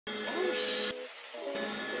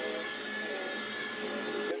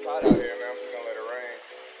hot out here, man. I'm just gonna let it rain.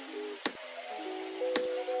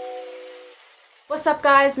 What's up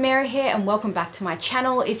guys, Mary here and welcome back to my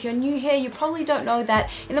channel. If you're new here, you probably don't know that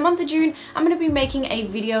in the month of June, I'm going to be making a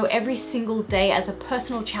video every single day as a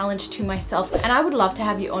personal challenge to myself, and I would love to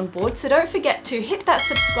have you on board. So don't forget to hit that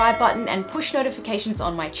subscribe button and push notifications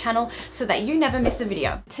on my channel so that you never miss a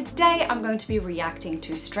video. Today, I'm going to be reacting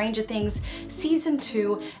to Stranger Things Season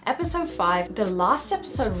 2, Episode 5. The last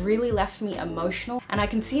episode really left me emotional, and I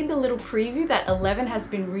can see in the little preview that Eleven has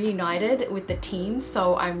been reunited with the team,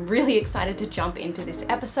 so I'm really excited to jump into this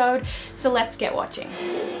episode. So let's get watching.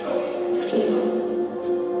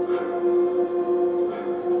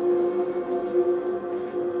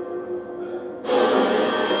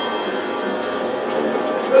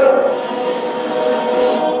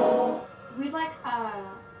 We'd like a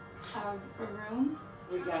room.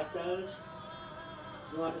 We got those.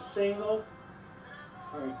 You want a single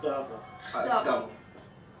or a double? Double.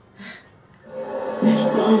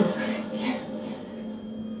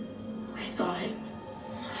 I saw him.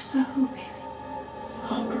 So, baby.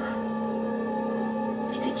 Hopper.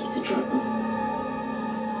 I think he's a drug.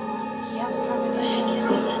 He has I think premonition. he's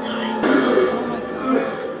gonna die. Oh my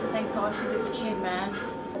god. Thank God for this kid, man.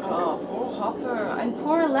 Oh, poor Hopper. And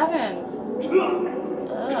poor Eleven.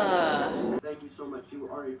 Ugh. Thank you so much. You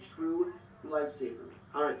are a true lifesaver.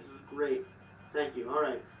 Alright, this is great. Thank you.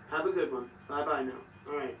 Alright. Have a good one. Bye-bye now.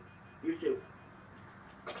 Alright. You too.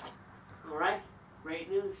 Alright. Great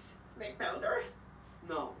news. They found her?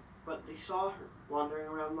 No, but they saw her wandering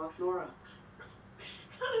around Mount Nora.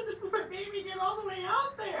 How did the poor baby get all the way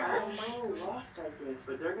out there? Oh, mine lost, I guess.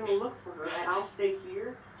 But they're gonna look for her. I'll stay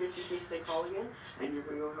here just in case they call again. And you're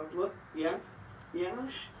gonna go help look? Yeah? Yeah?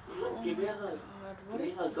 Oh Give me a my hug. God, Give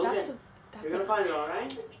me a hug. what Go get her. You're gonna find her,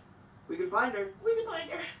 alright? We can find her. We can find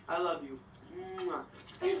her. I love you. Mwah.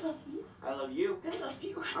 I love you. I love you. I love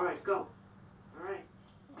you. Alright, go. Alright.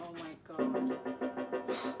 Oh my God.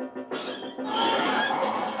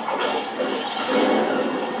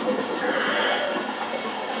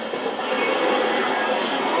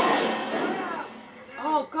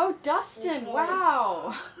 Oh, go Dustin!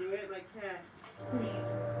 Wow. You ate my cat. Breathe.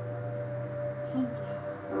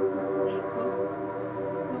 Sunflower. Rainbow.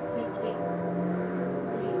 Walk 50.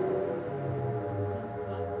 Breathe.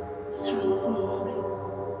 What's wrong with me?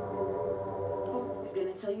 I'm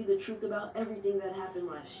gonna tell you the truth about everything that happened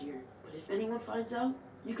last year. But if anyone finds out,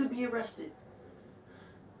 you could be arrested.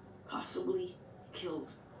 Possibly killed.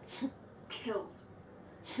 Killed.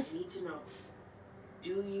 I need to know. Do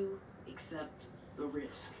you accept the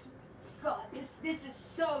risk? God, this is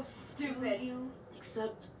so Do stupid. you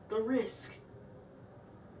accept the risk?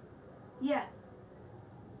 Yeah.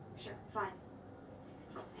 Sure, fine.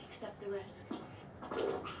 I accept the risk.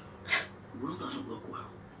 Will doesn't look well.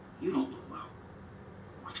 You don't look well.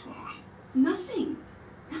 What's going on? Nothing.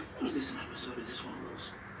 Is this an episode? Is this one of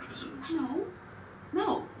those episodes? No.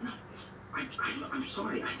 No. I'm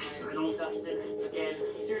sorry. I don't. Dustin, again.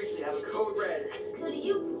 Seriously, I have a code red. Could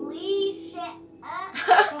you please shut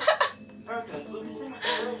up? Erica, is Lucas there?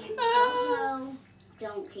 No,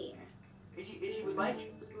 don't care. Is she would like?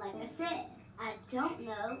 Like I said, I don't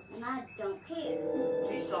know and I don't care.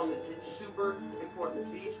 Please tell him it's super important.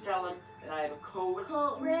 Please tell him that I have a code.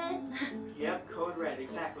 Code red? Yep, code red,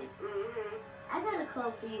 exactly. I got a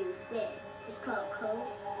code for you instead. It's called code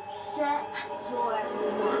shut your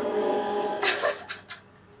mouth.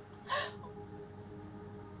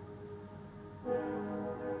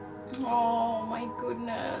 Oh my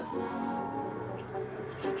goodness.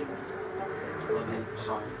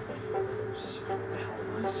 Sorry. So the hell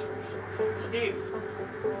am I sorry for? Steve,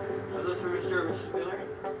 are those from your service, Miller?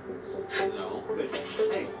 No. Good.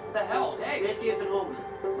 Hey, What the hell? Hey! Misty isn't home.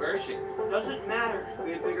 Where is she? Doesn't matter.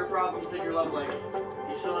 We have bigger problems than your love life.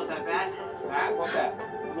 You still have that bat? That? What that?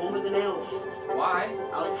 The one with the nails. Why?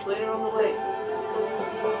 I'll explain it on the way.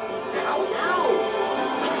 How?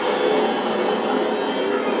 Now!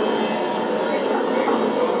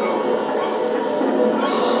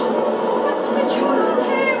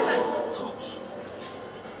 Talking.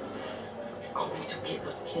 You're going to get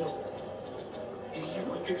us killed. Do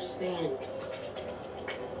you understand?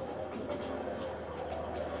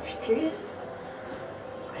 You're serious?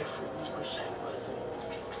 I really wish I wasn't.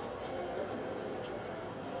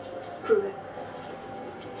 Prove it.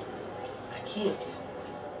 I can't.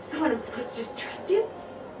 So what, I'm supposed to just trust you?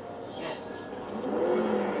 Yes.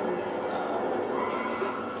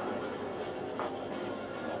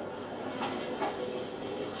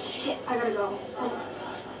 Shit, I gotta go.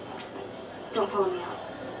 Don't follow me out.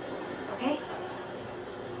 Okay?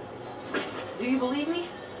 Do you believe me?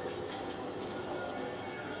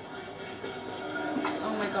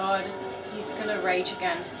 Oh my God. god, he's gonna rage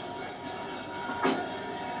again.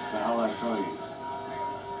 The hell I tell you?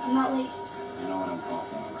 I'm not late. You know what I'm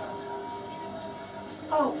talking about.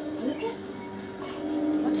 Oh, Lucas?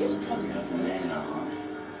 What's his So he problem? has a name now, huh?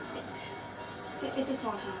 It's a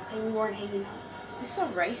small town. Okay, we weren't hanging out. Is this a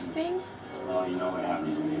race thing? Well, you know what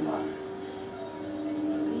happens when you lie.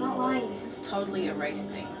 I'm not lying. This is totally a race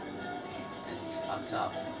thing. It's fucked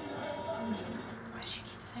up. Why does she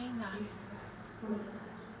keep saying that?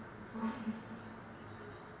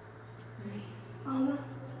 Mama?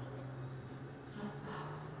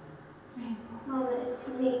 Mama,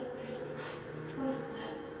 it's me.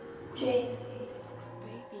 Jay.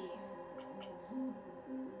 Baby.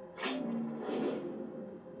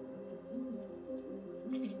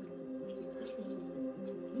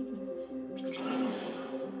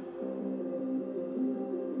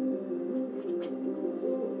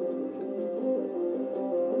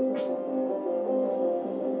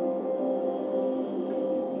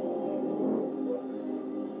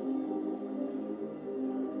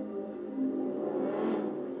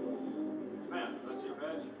 Man, that's your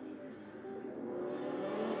badge.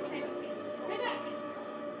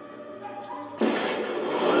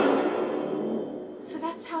 So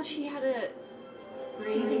that's how she had a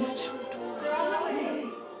supernatural daughter.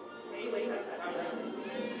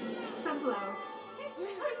 Sunflower.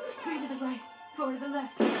 3 to the right, 4 to the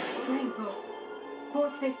left. Rainbow.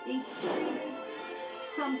 450.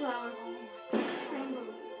 Sunflower. Rainbow.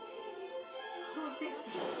 450.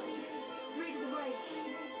 3 to the right,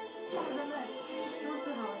 4 to the left.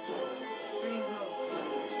 Sunflower. Rainbow.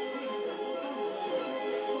 3 to the left.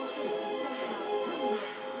 450.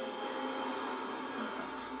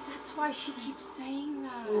 That's why she keeps saying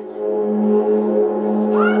that.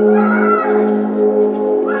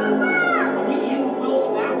 Are we in Will's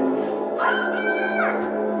back?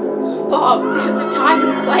 Bob, there's a time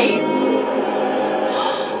and place.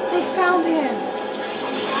 They found him.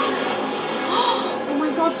 Oh my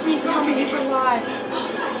god, please tell me he's alive.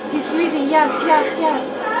 He's breathing, yes, yes, yes.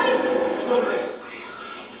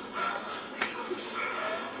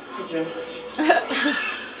 Hey, Jim.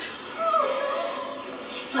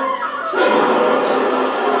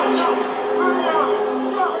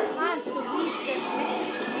 Plants, the weeds, they're connected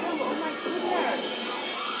to Will. Oh my goodness.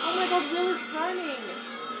 Oh my god, Will is burning.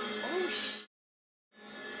 Oh shit.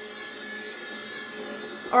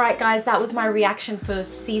 Alright guys, that was my reaction for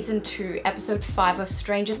season 2, episode 5 of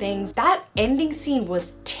Stranger Things. That ending scene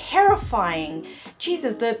was terrifying.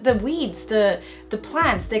 Jesus, the weeds, the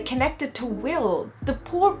plants, they're connected to Will. The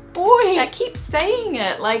poor boy, I keep saying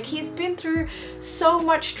it. Like, he's been through so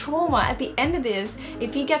much trauma. At the end of this,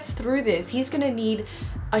 if he gets through this, he's gonna need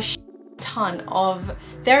a ton of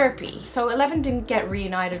therapy. So 11 didn't get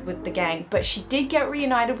reunited with the gang, but she did get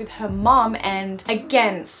reunited with her mom, and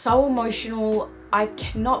again, so emotional. I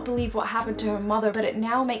cannot believe what happened to her mother, but it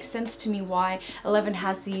now makes sense to me why 11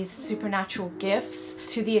 has these supernatural gifts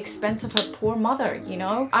to the expense of her poor mother, you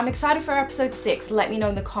know? I'm excited for episode 6. Let me know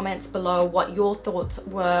in the comments below what your thoughts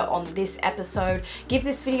were on this episode. Give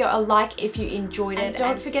this video a like if you enjoyed it. And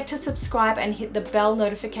don't forget to subscribe and hit the bell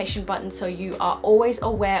notification button so you are always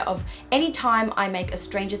aware of any time I make a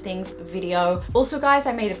Stranger Things video. Also guys,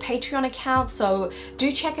 I made a Patreon account, so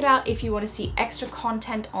do check it out if you want to see extra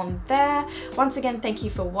content on there. Once again, thank you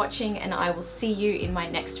for watching, and I will see you in my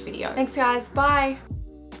next video. Thanks guys, bye!